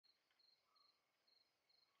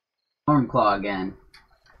Stormclaw again.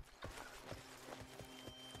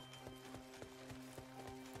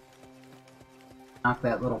 Knock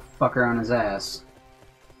that little fucker on his ass.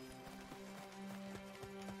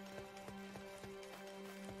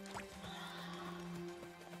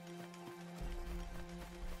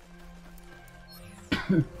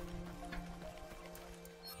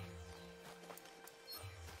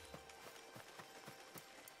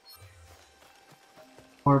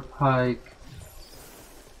 Or Pike.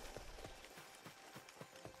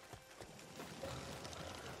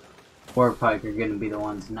 Or Pike are gonna be the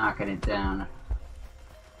ones knocking it down.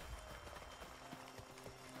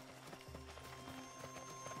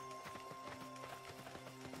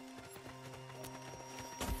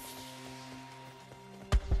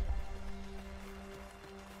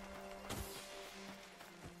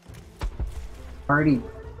 Already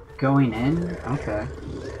going in? Okay.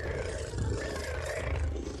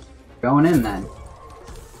 Going in then.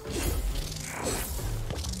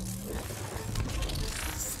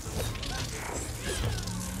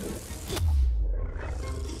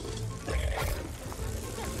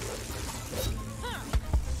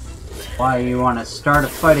 Why you want to start a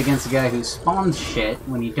fight against a guy who spawns shit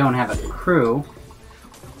when you don't have a crew?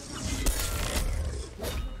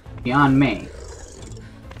 Beyond me.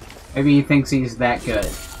 Maybe he thinks he's that good,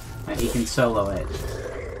 that he can solo it.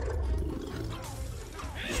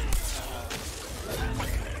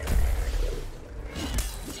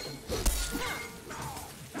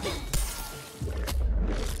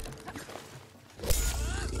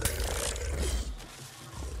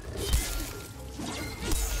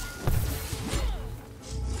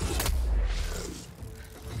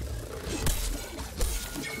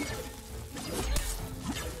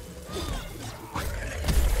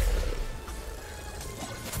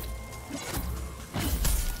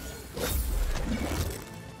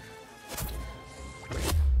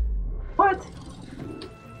 What?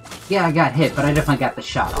 Yeah, I got hit, but I definitely got the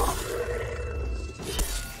shot off.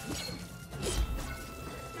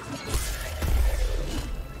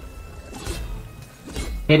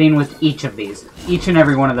 Hitting with each of these. Each and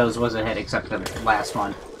every one of those was a hit, except the last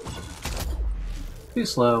one. Too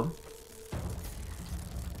slow.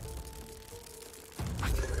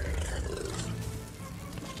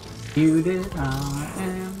 Muted, I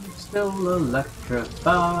am still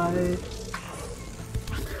electrified.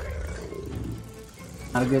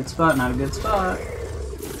 Not a good spot, not a good spot.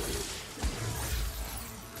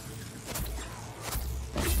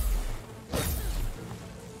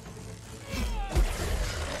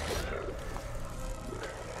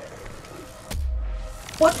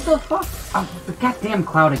 What the fuck? Oh, the goddamn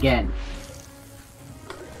cloud again.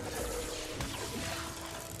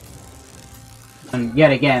 And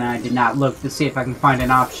yet again, I did not look to see if I can find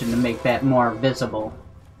an option to make that more visible.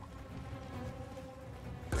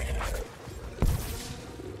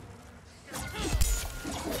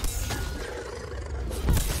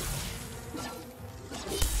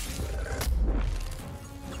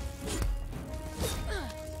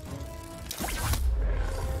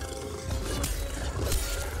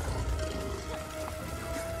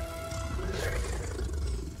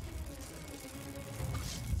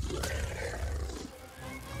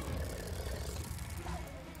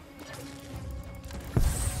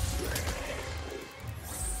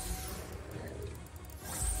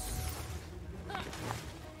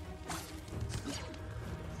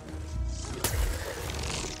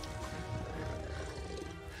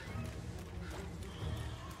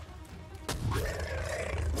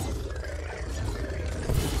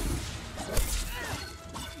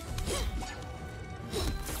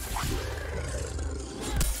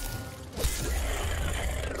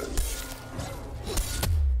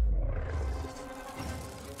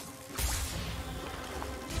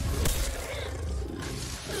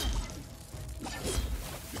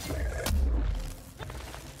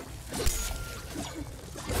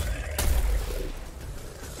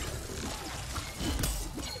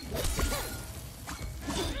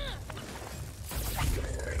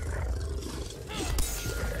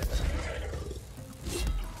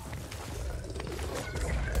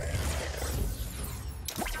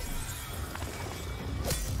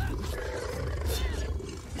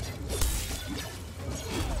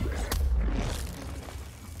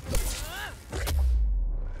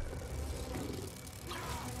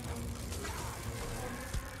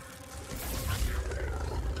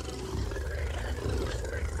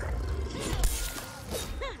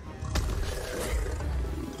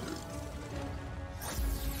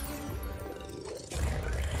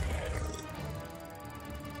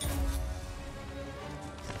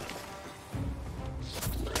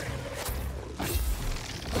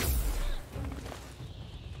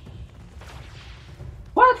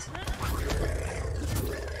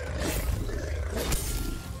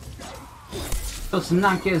 Supposed to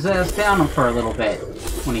knock his ass down for a little bit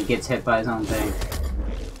when he gets hit by his own thing.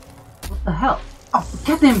 What the hell? Oh,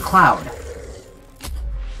 goddamn Cloud!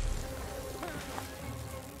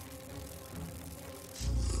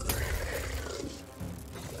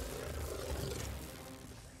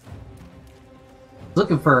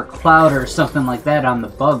 Looking for a Cloud or something like that on the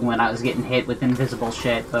bug when I was getting hit with invisible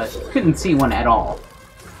shit, but couldn't see one at all.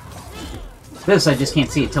 This I just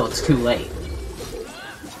can't see it till it's too late.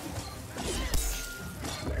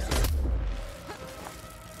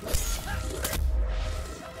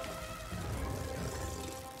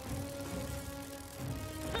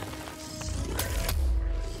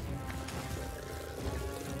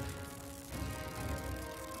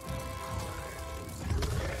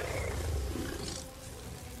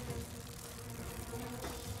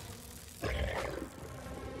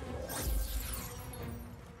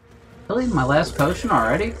 Really? My last potion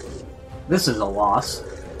already? This is a loss.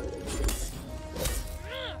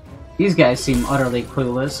 These guys seem utterly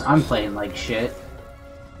clueless. I'm playing like shit.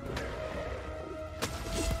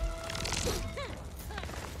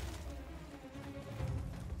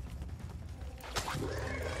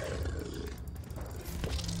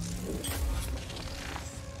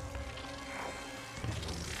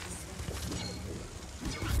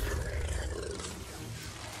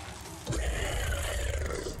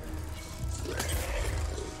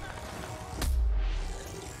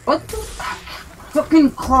 What the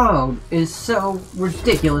fucking Cloud is so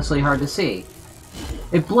ridiculously hard to see.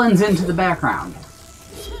 It blends into the background.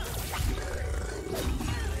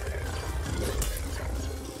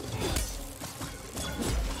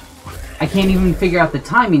 I can't even figure out the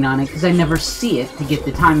timing on it because I never see it to get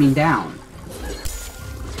the timing down.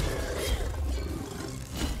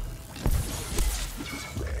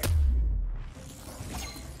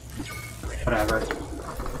 Whatever.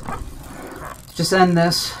 Just end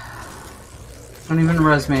this. Don't even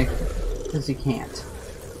res me, because you can't.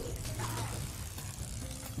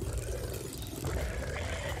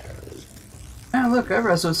 Oh look, I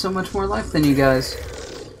res with so much more life than you guys.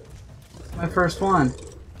 My first one.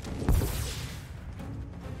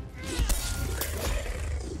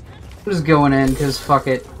 I'm just going in, because fuck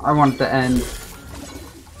it. I want it to end.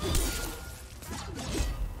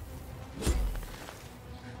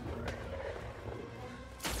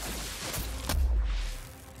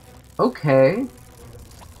 Okay.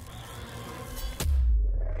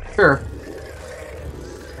 Sure.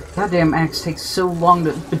 Goddamn axe takes so long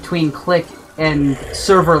to, between click and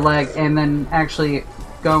server lag and then actually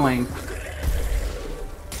going.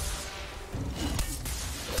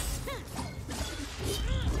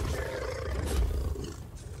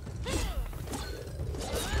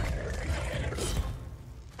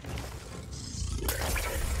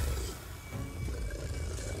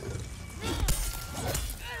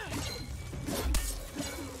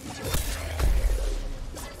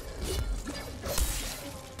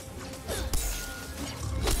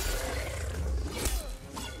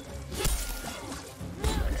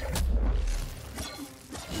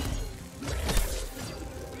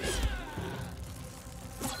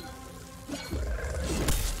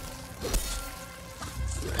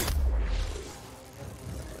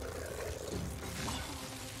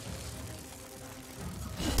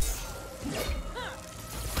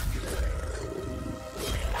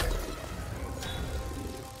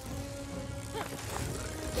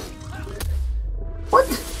 What?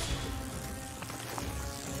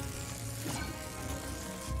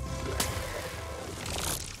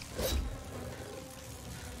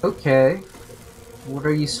 Okay. What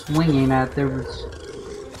are you swinging at? There was...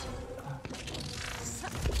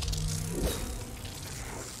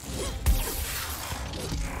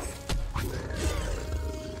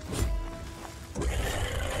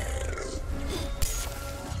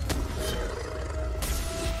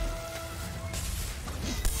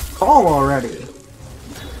 Call already.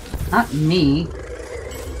 Not me.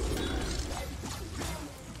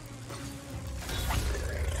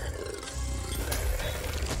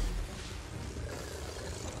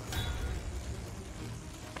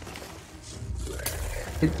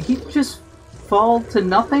 Did he just fall to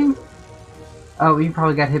nothing? Oh, he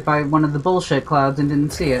probably got hit by one of the bullshit clouds and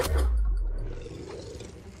didn't see it.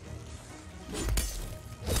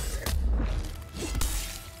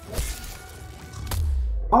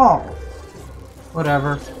 Oh!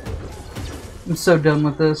 Whatever. I'm so done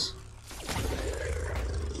with this.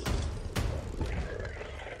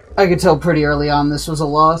 I could tell pretty early on this was a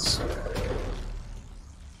loss.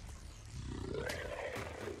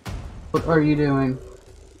 What are you doing?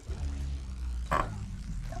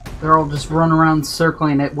 They're all just running around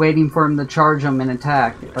circling it, waiting for him to charge them and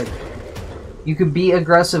attack. Like, You could be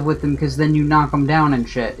aggressive with them because then you knock them down and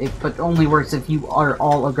shit. But only works if you are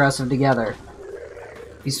all aggressive together.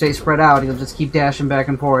 If you stay spread out, you'll just keep dashing back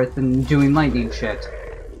and forth and doing lightning shit.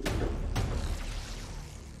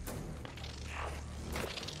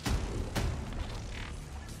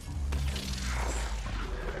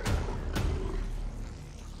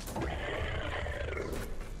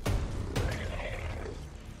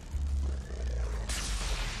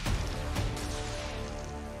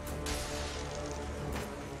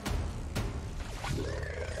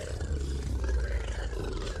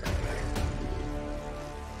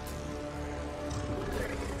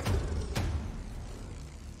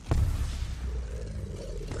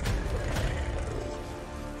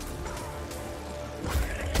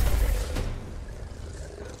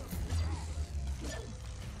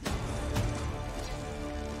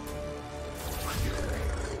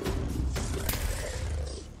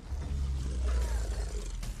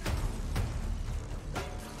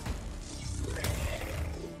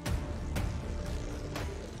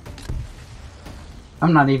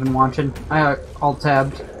 I'm not even watching. I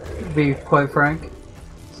alt-tabbed, to be quite frank.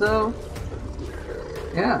 So,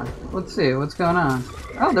 yeah, let's see, what's going on?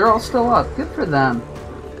 Oh, they're all still up. Good for them.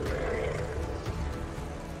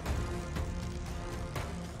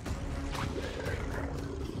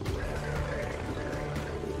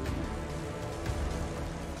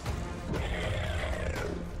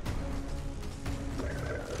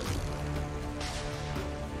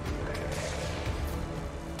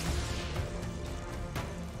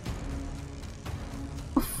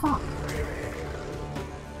 Fuck.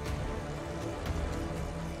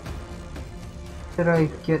 Did I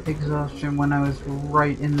get exhaustion when I was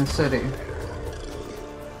right in the city?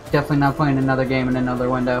 Definitely not playing another game in another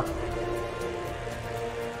window.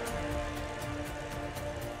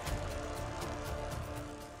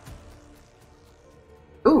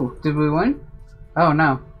 Ooh, did we win? Oh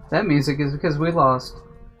no, that music is because we lost.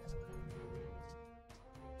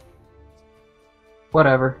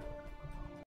 Whatever.